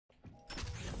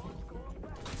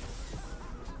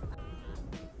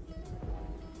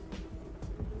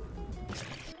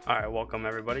Alright, welcome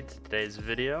everybody to today's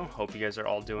video. Hope you guys are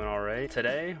all doing alright.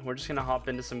 Today, we're just gonna hop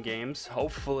into some games.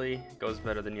 Hopefully, it goes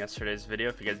better than yesterday's video.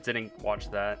 If you guys didn't watch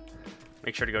that,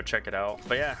 make sure to go check it out.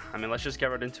 But yeah, I mean, let's just get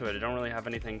right into it. I don't really have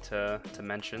anything to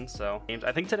mention, so games.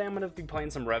 I think today I'm gonna be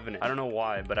playing some Revenant. I don't know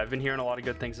why, but I've been hearing a lot of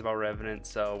good things about Revenant,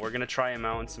 so we're gonna try him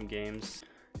out in some games.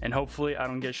 And hopefully, I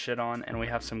don't get shit on, and we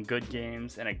have some good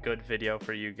games and a good video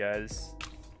for you guys.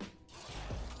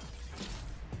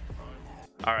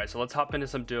 Alright, so let's hop into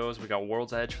some duos. We got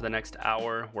World's Edge for the next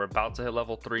hour. We're about to hit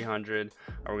level 300,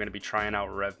 and we're going to be trying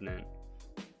out Revenant.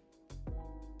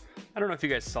 I don't know if you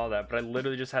guys saw that, but I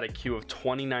literally just had a queue of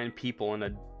 29 people in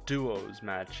a duos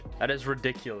match. That is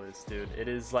ridiculous, dude. It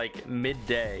is like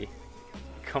midday.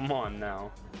 Come on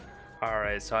now.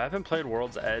 Alright, so I haven't played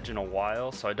World's Edge in a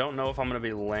while, so I don't know if I'm going to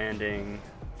be landing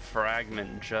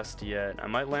Fragment just yet. I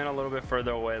might land a little bit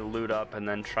further away, loot up, and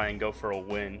then try and go for a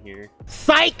win here.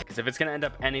 Psych! Because if it's gonna end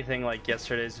up anything like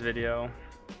yesterday's video,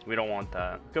 we don't want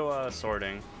that. Go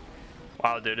sorting.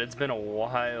 Wow, dude, it's been a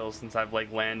while since I've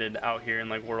like landed out here in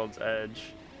like World's Edge.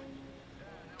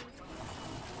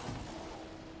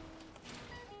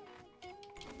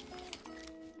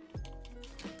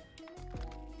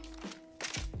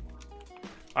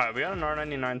 Alright, we got an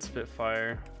R99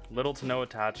 Spitfire. Little to no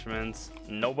attachments.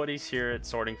 Nobody's here at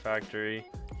Sorting Factory.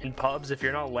 In pubs, if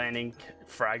you're not landing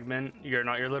Fragment, you're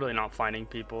literally not finding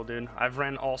people, dude. I've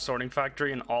ran all Sorting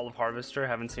Factory and all of Harvester,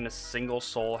 haven't seen a single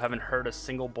soul, haven't heard a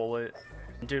single bullet.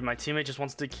 Dude, my teammate just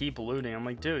wants to keep looting. I'm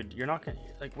like, dude, you're not gonna,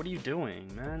 like, what are you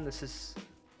doing, man? This is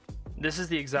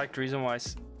the exact reason why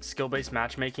skill-based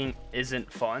matchmaking isn't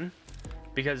fun,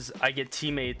 because I get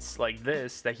teammates like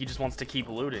this that he just wants to keep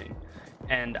looting.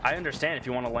 And I understand if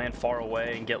you want to land far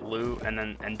away and get loot and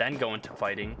then go into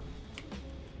fighting.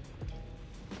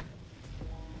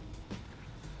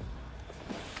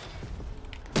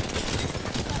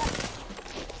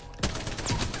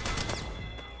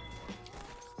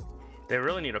 They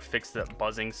really need to fix that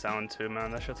buzzing sound too,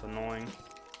 man. That shit's annoying.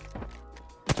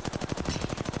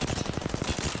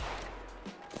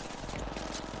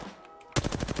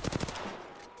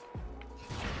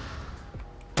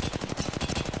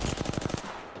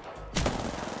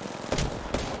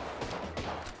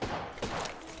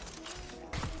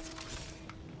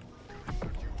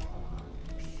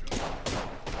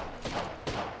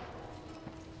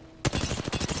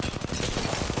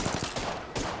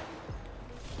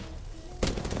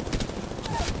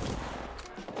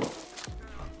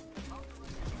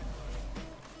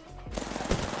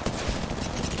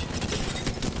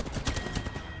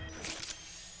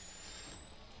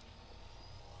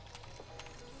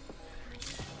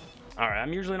 Alright,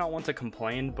 I'm usually not one to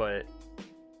complain, but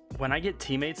when I get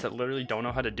teammates that literally don't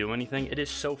know how to do anything, it is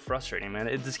so frustrating, man.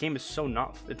 This game is so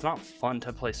it's not fun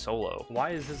to play solo. Why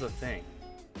is this a thing?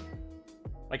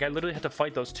 Like, I literally had to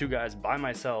fight those two guys by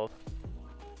myself.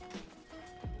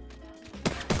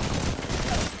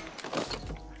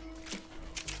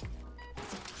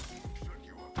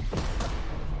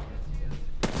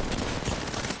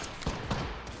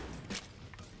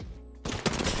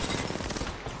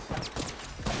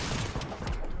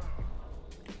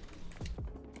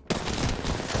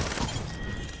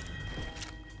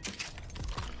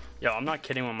 Yo, I'm not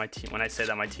kidding when I say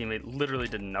that my teammate literally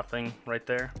did nothing right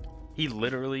there. He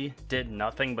literally did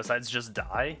nothing besides just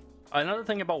die. Another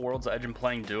thing about World's Edge and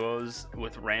playing duos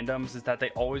with randoms is that they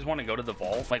always want to go to the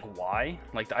vault. Like, why?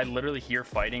 Like, I literally hear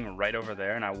fighting right over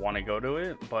there and I want to go to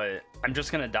it, but I'm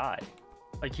just gonna die.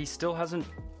 Like, he still hasn't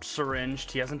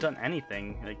syringed. He hasn't done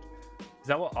anything. Like, is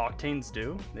that what Octanes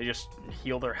do? They just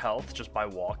heal their health just by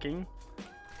walking?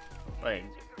 Like,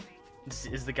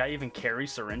 is the guy even carry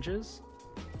syringes?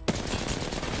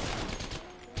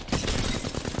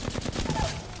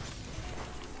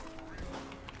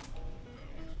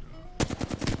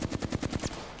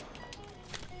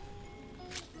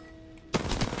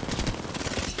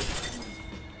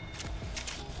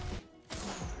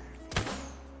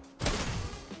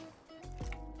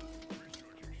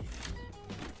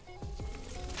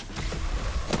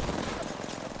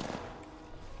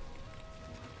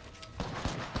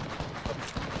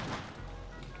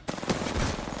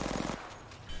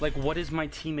 Like, what is my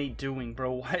teammate doing,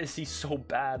 bro? Why is he so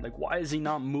bad? Like, why is he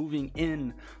not moving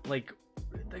in? Like,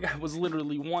 the guy was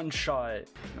literally one shot.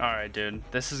 All right, dude.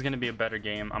 This is going to be a better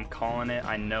game. I'm calling it.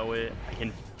 I know it. I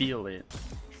can feel it.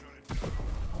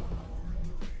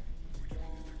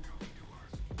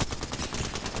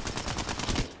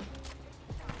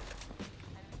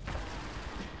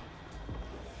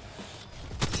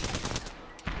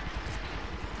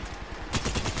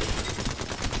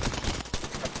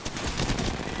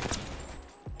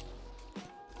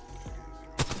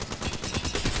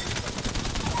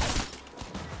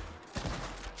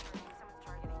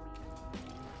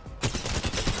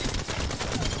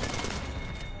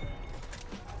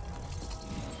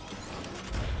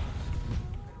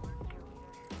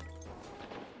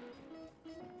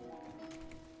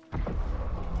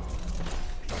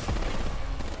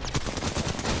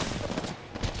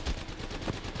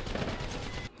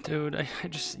 Dude, I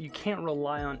just, you can't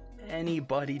rely on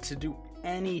anybody to do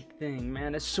anything,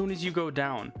 man. As soon as you go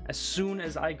down, as soon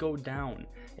as I go down,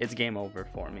 it's game over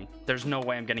for me. There's no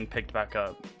way I'm getting picked back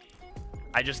up.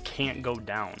 I just can't go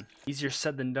down. Easier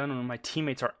said than done when my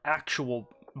teammates are actual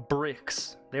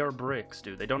bricks. They are bricks,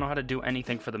 dude. They don't know how to do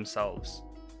anything for themselves.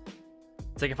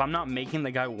 It's like if I'm not making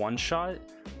the guy one shot,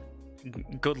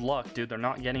 good luck, dude. They're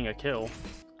not getting a kill.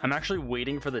 I'm actually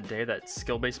waiting for the day that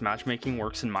skill-based matchmaking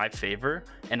works in my favor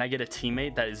and I get a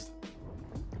teammate that is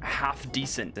half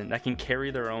decent and that can carry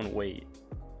their own weight.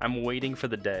 I'm waiting for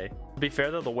the day. To be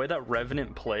fair though, the way that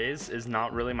Revenant plays is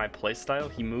not really my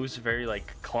playstyle. He moves very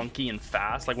like clunky and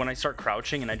fast. Like when I start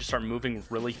crouching and I just start moving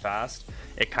really fast,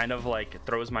 it kind of like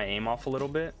throws my aim off a little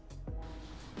bit.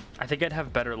 I think I'd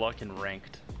have better luck in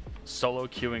ranked. Solo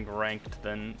queuing ranked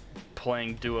than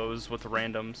playing duos with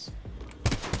randoms.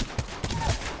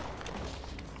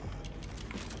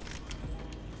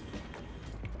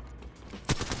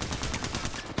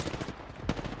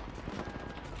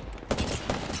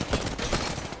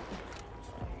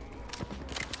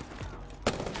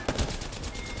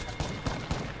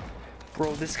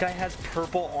 Bro, this guy has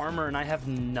purple armor and I have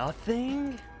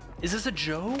nothing? Is this a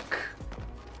joke?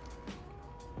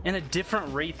 And a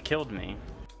different Wraith killed me.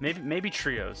 Maybe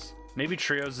trios. Maybe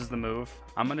trios is the move.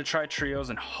 I'm gonna try trios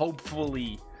and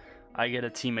hopefully I get a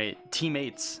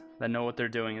teammates that know what they're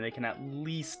doing and they can at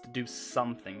least do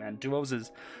something, man.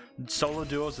 Solo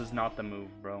duos is not the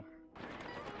move, bro.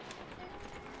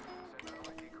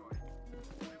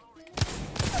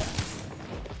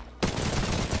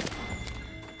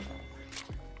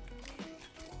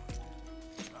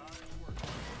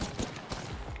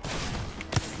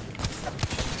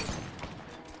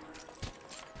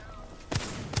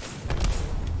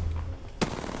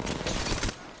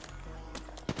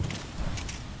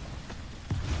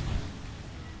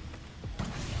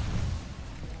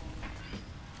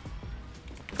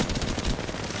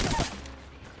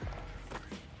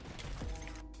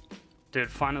 Dude,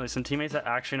 finally, some teammates that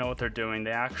actually know what they're doing.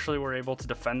 They actually were able to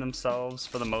defend themselves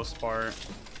for the most part.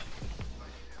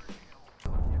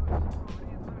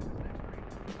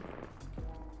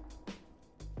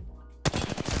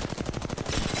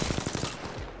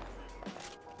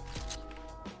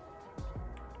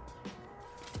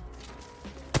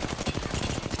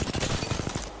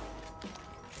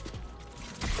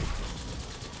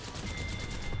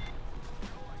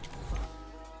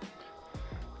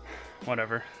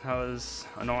 Whatever. That was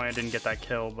annoying I didn't get that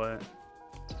kill, but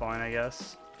it's fine, I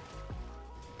guess.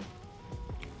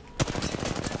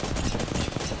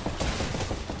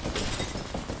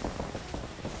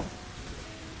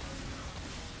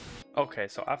 Okay,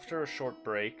 so after a short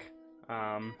break,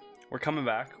 we're coming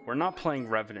back. We're not playing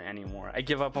Revenant anymore. I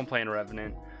give up on playing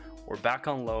Revenant. We're back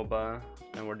on Loba,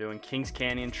 and we're doing Kings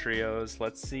Canyon trios.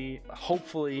 Let's see.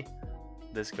 Hopefully,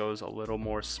 this goes a little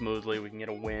more smoothly. We can get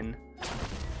a win.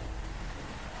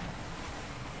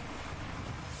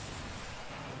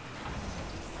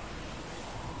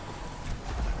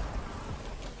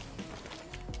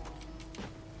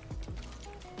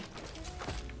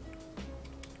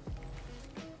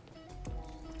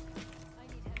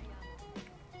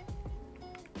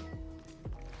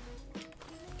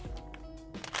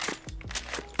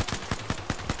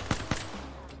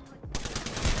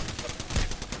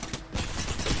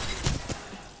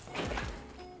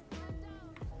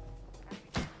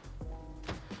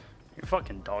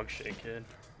 Fucking dog shit, kid.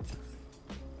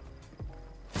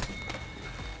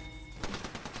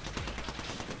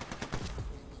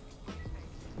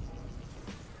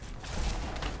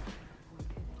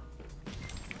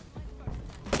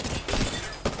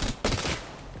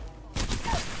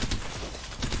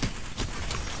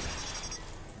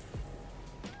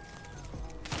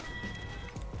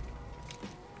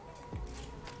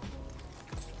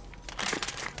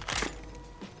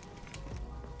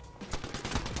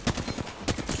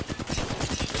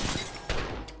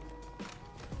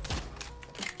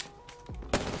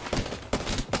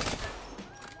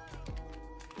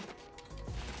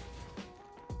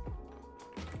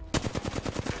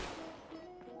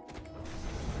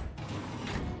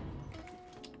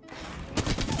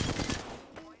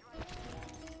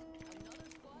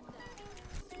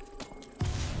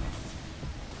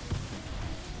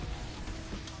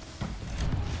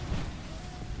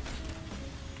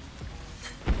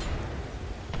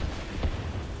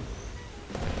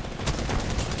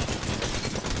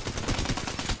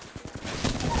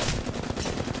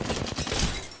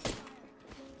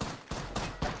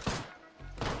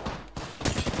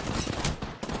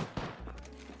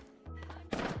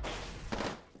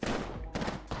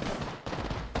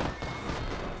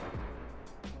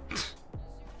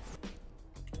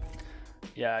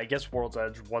 Yeah, I guess World's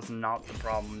Edge was not the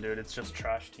problem, dude. It's just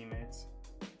trash teammates.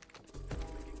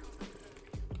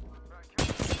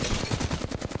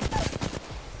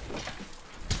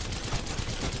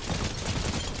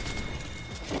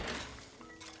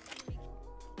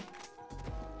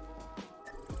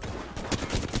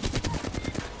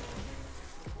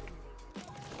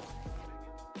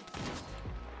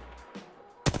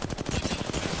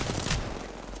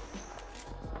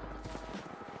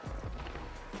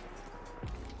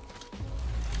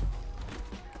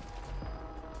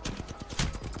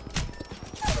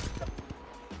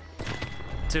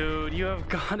 Dude, you have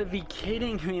got to be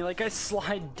kidding me. Like, I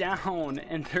slide down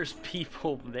and there's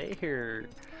people there.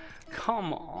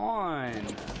 Come on.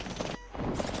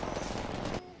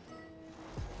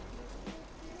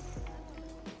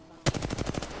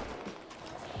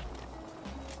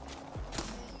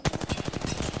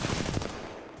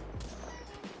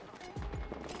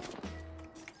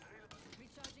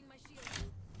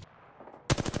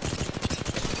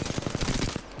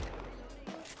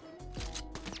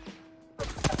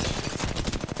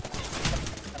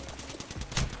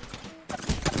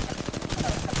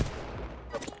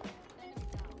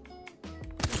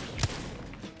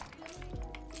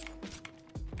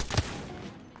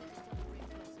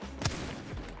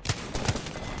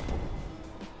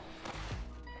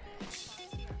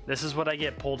 This is what I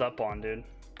get pulled up on, dude.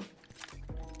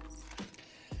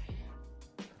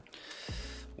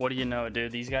 What do you know,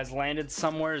 dude? These guys landed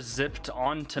somewhere zipped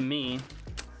onto me,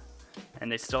 and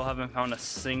they still haven't found a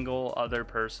single other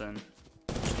person.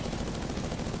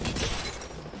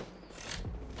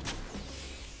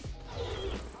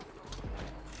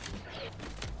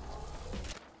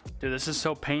 Dude, this is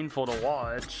so painful to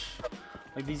watch.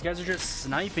 Like, these guys are just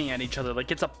sniping at each other like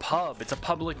it's a pub. It's a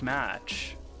public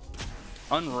match.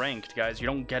 Unranked, guys. You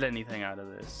don't get anything out of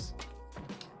this.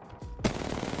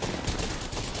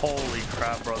 Holy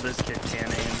crap, bro. This kid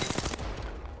can't aim.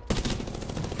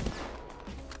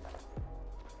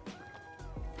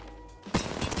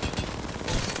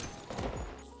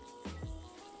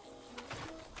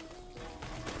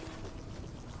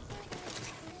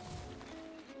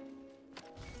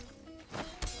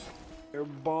 They're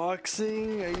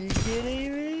boxing? Are you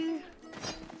kidding me?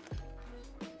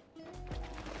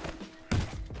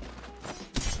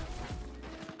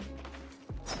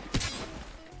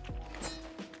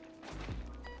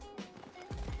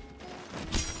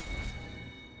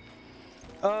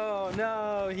 Oh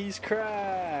no, he's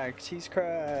cracked. He's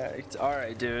cracked. All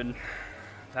right, dude.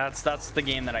 That's the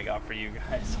game that I got for you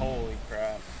guys. Holy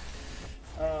crap.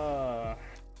 Well,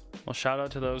 shout out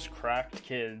to those cracked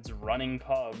kids running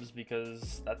pubs,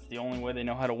 because that's the only way they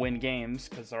know how to win games,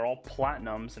 because they're all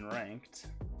platinums and ranked.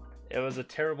 It was a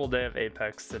terrible day of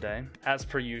Apex today, as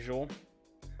per usual,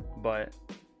 but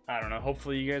I don't know.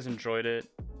 Hopefully you guys enjoyed it.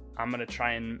 I'm gonna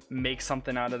try and make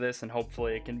something out of this, and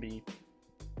hopefully it can be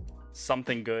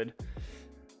something good.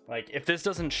 Like, if this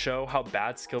doesn't show how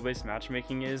bad skill-based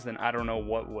matchmaking is, then I don't know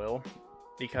what will,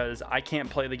 because I can't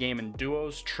play the game in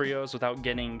duos, trios without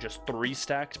getting just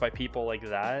 3-stacked by people like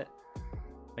that.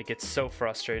 Like, it's so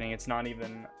frustrating. It's not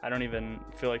even, I don't even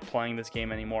feel like playing this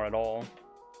game anymore at all.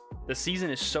 The season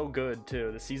is so good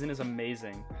too. The season is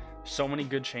amazing. So many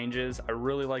good changes. I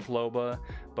really like Loba,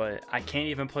 but I can't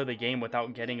even play the game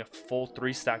without getting a full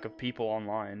 3-stack of people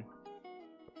online.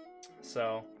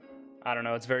 So I don't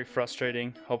know, it's very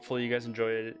frustrating. Hopefully you guys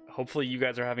enjoyed it. Hopefully you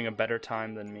guys are having a better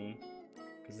time than me,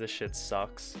 because this shit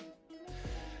sucks.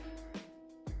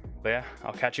 But yeah,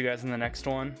 I'll catch you guys in the next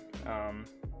one.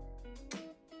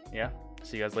 Yeah,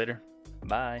 see you guys later.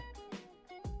 Bye.